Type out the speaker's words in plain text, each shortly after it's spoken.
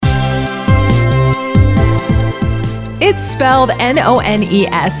It's spelled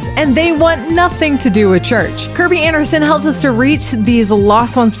Nones, and they want nothing to do with church. Kirby Anderson helps us to reach these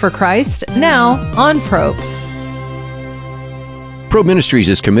lost ones for Christ, now on Probe. Probe Ministries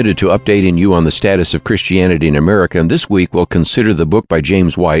is committed to updating you on the status of Christianity in America, and this week we'll consider the book by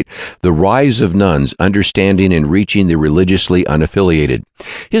James White, The Rise of Nones, Understanding and Reaching the Religiously Unaffiliated.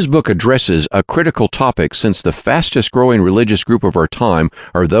 His book addresses a critical topic since the fastest-growing religious group of our time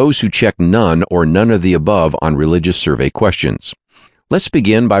are those who check none or none of the above on religious survey questions. Let's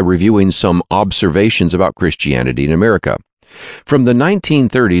begin by reviewing some observations about Christianity in America. From the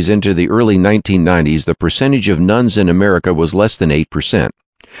 1930s into the early 1990s, the percentage of nones in America was less than 8%.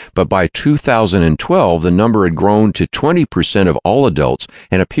 But by 2012, the number had grown to 20% of all adults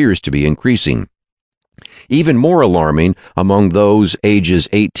and appears to be increasing. Even more alarming, among those ages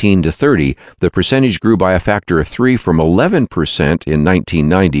 18 to 30, the percentage grew by a factor of 3 from 11% in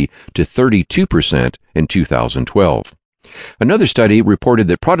 1990 to 32% in 2012. Another study reported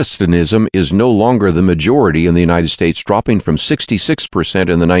that Protestantism is no longer the majority in the United States, dropping from 66%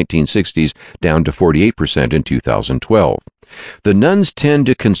 in the 1960s down to 48% in 2012. The nones tend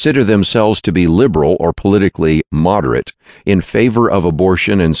to consider themselves to be liberal or politically moderate, in favor of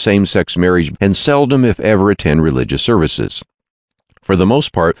abortion and same-sex marriage, and seldom, if ever, attend religious services. For the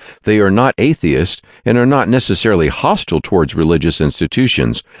most part, they are not atheists and are not necessarily hostile towards religious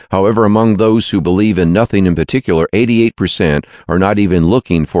institutions. However, among those who believe in nothing in particular, 88% are not even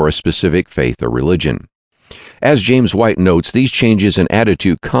looking for a specific faith or religion. As James White notes, these changes in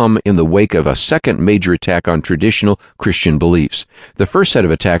attitude come in the wake of a second major attack on traditional Christian beliefs. The first set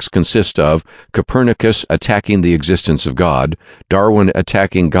of attacks consist of Copernicus attacking the existence of God, Darwin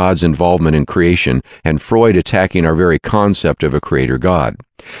attacking God's involvement in creation, and Freud attacking our very concept of a creator God.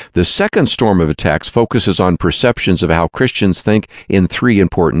 The second storm of attacks focuses on perceptions of how Christians think in three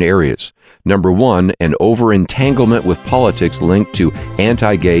important areas. Number one, an over-entanglement with politics linked to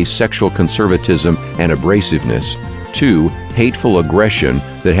anti-gay sexual conservatism and abrasiveness. 2, hateful aggression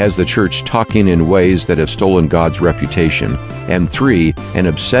that has the church talking in ways that have stolen God's reputation. And 3, an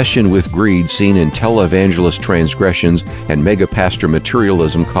obsession with greed seen in televangelist transgressions and megapastor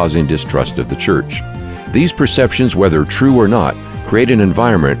materialism causing distrust of the church. These perceptions, whether true or not, create an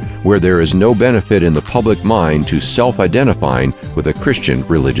environment where there is no benefit in the public mind to self-identifying with a Christian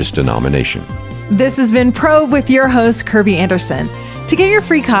religious denomination. This has been Probe with your host, Kirby Anderson. To get your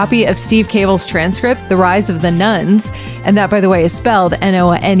free copy of Steve Cable's transcript, The Rise of the Nones, and that, by the way, is spelled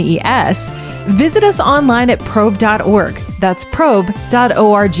Nones, visit us online at probe.org. That's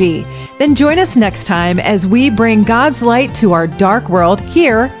probe.org. Then join us next time as we bring God's light to our dark world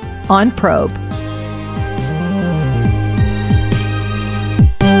here on Probe.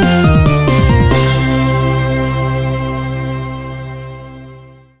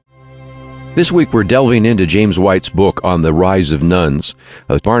 This week we're delving into James White's book on the rise of nones.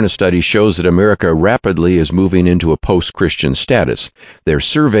 A Barna study shows that America rapidly is moving into a post-Christian status. Their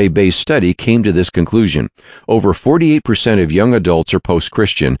survey-based study came to this conclusion. Over 48% of young adults are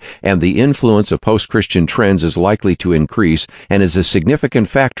post-Christian, and the influence of post-Christian trends is likely to increase and is a significant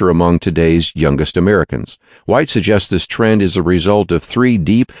factor among today's youngest Americans. White suggests this trend is a result of three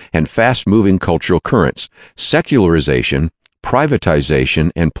deep and fast-moving cultural currents: secularization,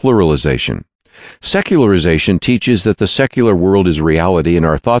 privatization, and pluralization. Secularization teaches that the secular world is reality and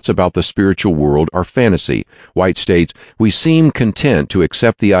our thoughts about the spiritual world are fantasy. White states, "We seem content to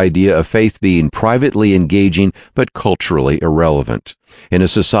accept the idea of faith being privately engaging but culturally irrelevant. In a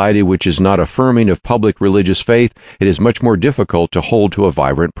society which is not affirming of public religious faith, it is much more difficult to hold to a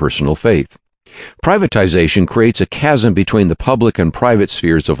vibrant personal faith." Privatization creates a chasm between the public and private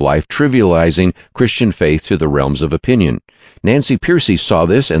spheres of life, trivializing Christian faith to the realms of opinion. Nancy Pearcey saw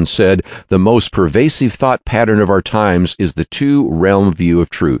this and said, "The most pervasive thought pattern of our times is the two-realm view of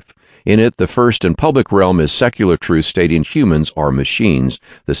truth. In it, the first and public realm is secular truth stating humans are machines.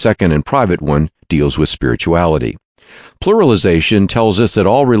 The second and private one deals with spirituality." Pluralization tells us that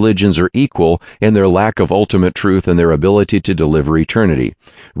all religions are equal in their lack of ultimate truth and their ability to deliver eternity.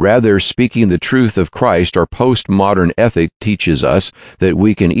 Rather, speaking the truth of Christ, our postmodern ethic teaches us that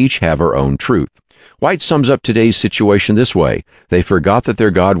we can each have our own truth. White sums up today's situation this way: they forgot that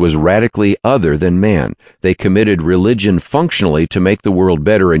their God was radically other than man. They committed religion functionally to make the world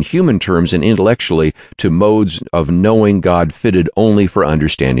better in human terms and intellectually to modes of knowing God fitted only for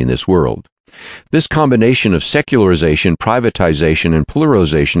understanding this world. This combination of secularization, privatization, and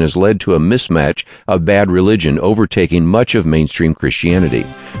pluralization has led to a mismatch of bad religion overtaking much of mainstream Christianity.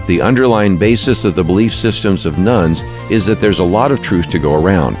 The underlying basis of the belief systems of nones is that there's a lot of truth to go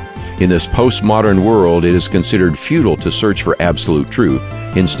around. In this postmodern world, it is considered futile to search for absolute truth.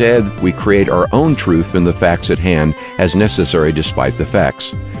 Instead, we create our own truth from the facts at hand as necessary despite the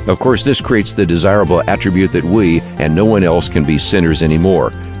facts. Of course, this creates the desirable attribute that we and no one else can be sinners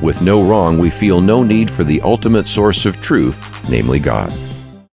anymore. With no wrong, we feel no need for the ultimate source of truth, namely God.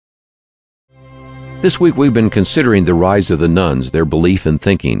 This week we've been considering the rise of the nuns, their belief and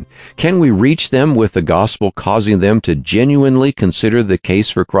thinking. Can we reach them with the gospel causing them to genuinely consider the case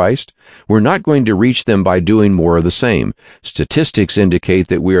for Christ? We're not going to reach them by doing more of the same. Statistics indicate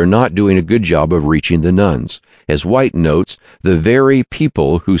that we are not doing a good job of reaching the nuns. As White notes, the very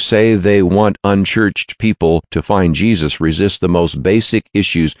people who say they want unchurched people to find Jesus resist the most basic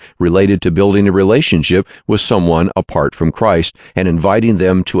issues related to building a relationship with someone apart from Christ and inviting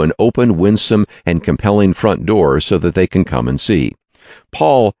them to an open, winsome, and compelling front door so that they can come and see.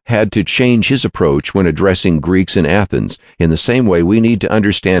 Paul had to change his approach when addressing Greeks in Athens. In the same way, we need to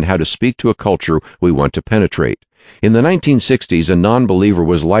understand how to speak to a culture we want to penetrate. In the 1960s, a non-believer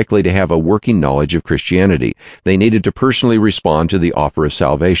was likely to have a working knowledge of Christianity. They needed to personally respond to the offer of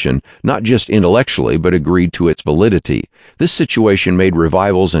salvation, not just intellectually, but agreed to its validity. This situation made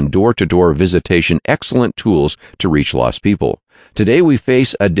revivals and door-to-door visitation excellent tools to reach lost people. Today we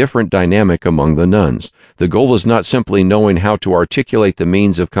face a different dynamic among the nuns. The goal is not simply knowing how to articulate the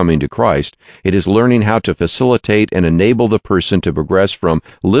means of coming to Christ. It is learning how to facilitate and enable the person to progress from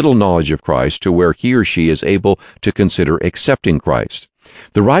little knowledge of Christ to where he or she is able to consider accepting Christ.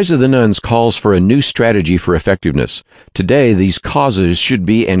 The rise of the nuns calls for a new strategy for effectiveness. Today, these causes should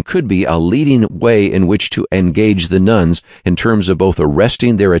be and could be a leading way in which to engage the nuns in terms of both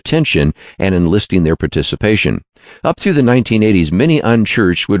arresting their attention and enlisting their participation. Up through the 1980s, many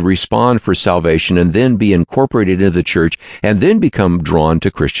unchurched would respond for salvation and then be incorporated into the church and then become drawn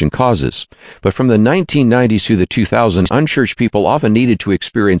to Christian causes. But from the 1990s through the 2000s, unchurched people often needed to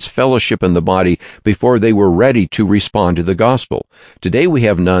experience fellowship in the body before they were ready to respond to the gospel. Today we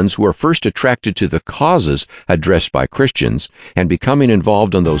have nuns who are first attracted to the causes addressed by Christians, and becoming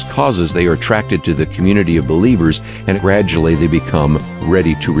involved in those causes, they are attracted to the community of believers, and gradually they become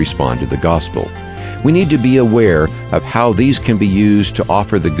ready to respond to the gospel. We need to be aware of how these can be used to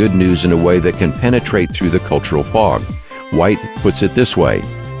offer the good news in a way that can penetrate through the cultural fog. White puts it this way: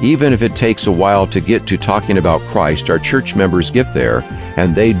 even if it takes a while to get to talking about Christ, our church members get there,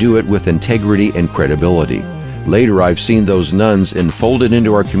 and they do it with integrity and credibility. Later, I've seen those nuns enfolded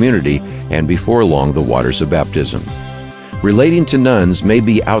into our community, and before long, the waters of baptism. Relating to nuns may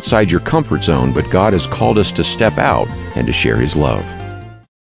be outside your comfort zone, but God has called us to step out and to share His love.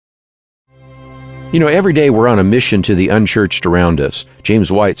 You know, every day we're on a mission to the unchurched around us.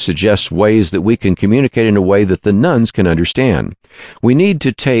 James White suggests ways that we can communicate in a way that the nuns can understand. We need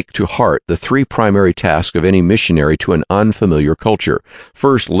to take to heart the three primary tasks of any missionary to an unfamiliar culture.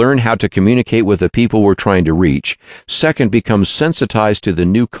 First, learn how to communicate with the people we're trying to reach. Second, become sensitized to the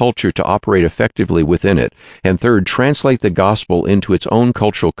new culture to operate effectively within it. And third, translate the gospel into its own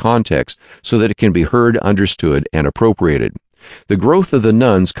cultural context so that it can be heard, understood, and appropriated. The growth of the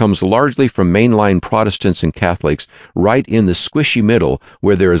nuns comes largely from mainline Protestants and Catholics, right in the squishy middle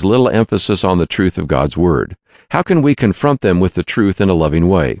where there is little emphasis on the truth of God's Word. How can we confront them with the truth in a loving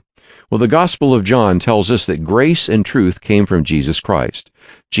way? Well, the Gospel of John tells us that grace and truth came from Jesus Christ.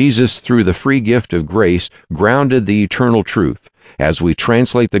 Jesus, through the free gift of grace, grounded the eternal truth. As we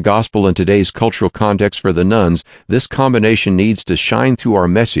translate the gospel in today's cultural context for the nuns, this combination needs to shine through our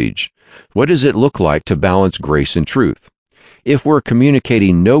message. What does it look like to balance grace and truth? If we're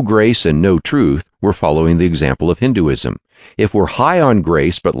communicating no grace and no truth, we're following the example of Hinduism. If we're high on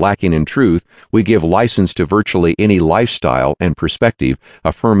grace but lacking in truth, we give license to virtually any lifestyle and perspective,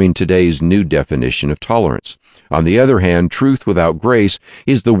 affirming today's new definition of tolerance. On the other hand, truth without grace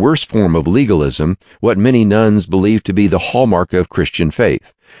is the worst form of legalism, what many nuns believe to be the hallmark of Christian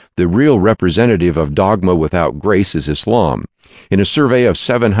faith. The real representative of dogma without grace is Islam. In a survey of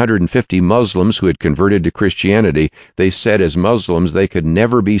 750 Muslims who had converted to Christianity, they said as Muslims they could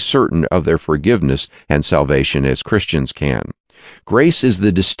never be certain of their forgiveness and salvation as Christians can. Grace is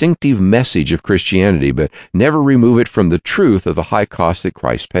the distinctive message of Christianity, but never remove it from the truth of the high cost that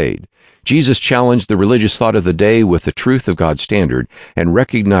Christ paid. Jesus challenged the religious thought of the day with the truth of God's standard, and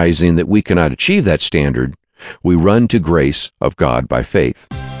recognizing that we cannot achieve that standard, we run to grace of God by faith.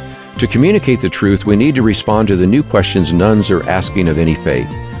 To communicate the truth, we need to respond to the new questions nuns are asking of any faith.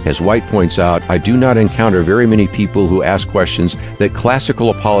 As White points out, I do not encounter very many people who ask questions that classical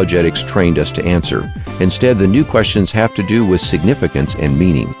apologetics trained us to answer. Instead, the new questions have to do with significance and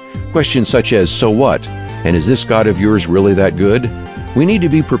meaning. Questions such as, so what? And is this God of yours really that good? We need to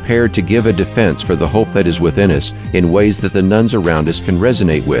be prepared to give a defense for the hope that is within us in ways that the nuns around us can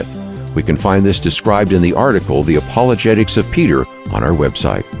resonate with. We can find this described in the article, The Apologetics of Peter, on our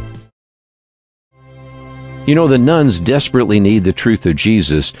website. You know, the nuns desperately need the truth of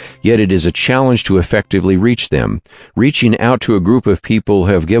Jesus, yet it is a challenge to effectively reach them. Reaching out to a group of people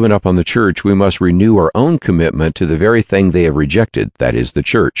who have given up on the church, we must renew our own commitment to the very thing they have rejected, that is, the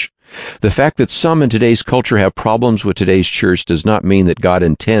church. The fact that some in today's culture have problems with today's church does not mean that God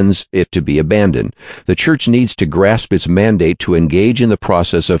intends it to be abandoned. The church needs to grasp its mandate to engage in the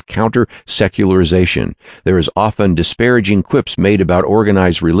process of counter-secularization. There is often disparaging quips made about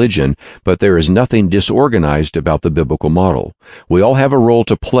organized religion, but there is nothing disorganized about the biblical model. We all have a role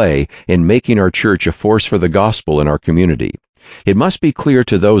to play in making our church a force for the gospel in our community. It must be clear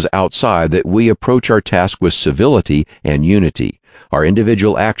to those outside that we approach our task with civility and unity. Our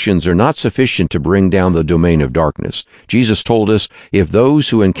individual actions are not sufficient to bring down the domain of darkness. Jesus told us, if those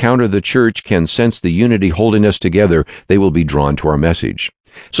who encounter the church can sense the unity holding us together, they will be drawn to our message.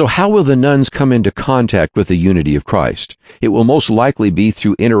 So how will the nuns come into contact with the unity of Christ? It will most likely be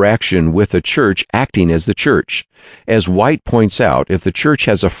through interaction with the church acting as the church. As White points out, if the church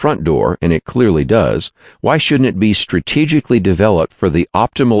has a front door, and it clearly does, why shouldn't it be strategically developed for the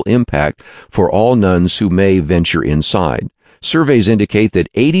optimal impact for all nuns who may venture inside? Surveys indicate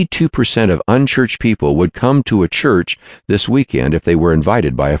that 82% of unchurched people would come to a church this weekend if they were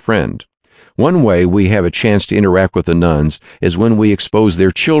invited by a friend. One way we have a chance to interact with the nuns is when we expose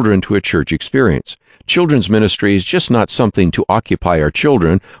their children to a church experience. Children's ministry is just not something to occupy our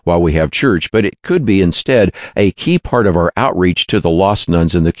children while we have church, but it could be instead a key part of our outreach to the lost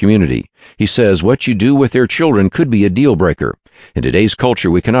nuns in the community. He says what you do with their children could be a deal breaker. In today's culture,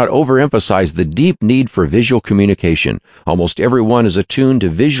 we cannot overemphasize the deep need for visual communication. Almost everyone is attuned to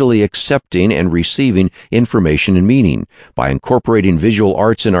visually accepting and receiving information and meaning. By incorporating visual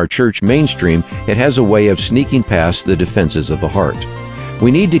arts in our church mainstream, it has a way of sneaking past the defenses of the heart.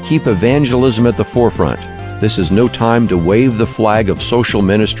 We need to keep evangelism at the forefront. This is no time to wave the flag of social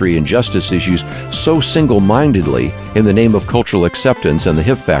ministry and justice issues so single-mindedly in the name of cultural acceptance and the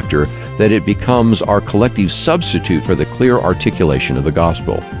hip factor that it becomes our collective substitute for the clear articulation of the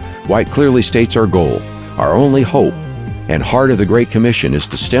gospel. White clearly states our goal, our only hope, and heart of the Great Commission is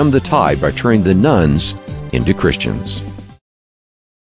to stem the tide by turning the nuns into Christians.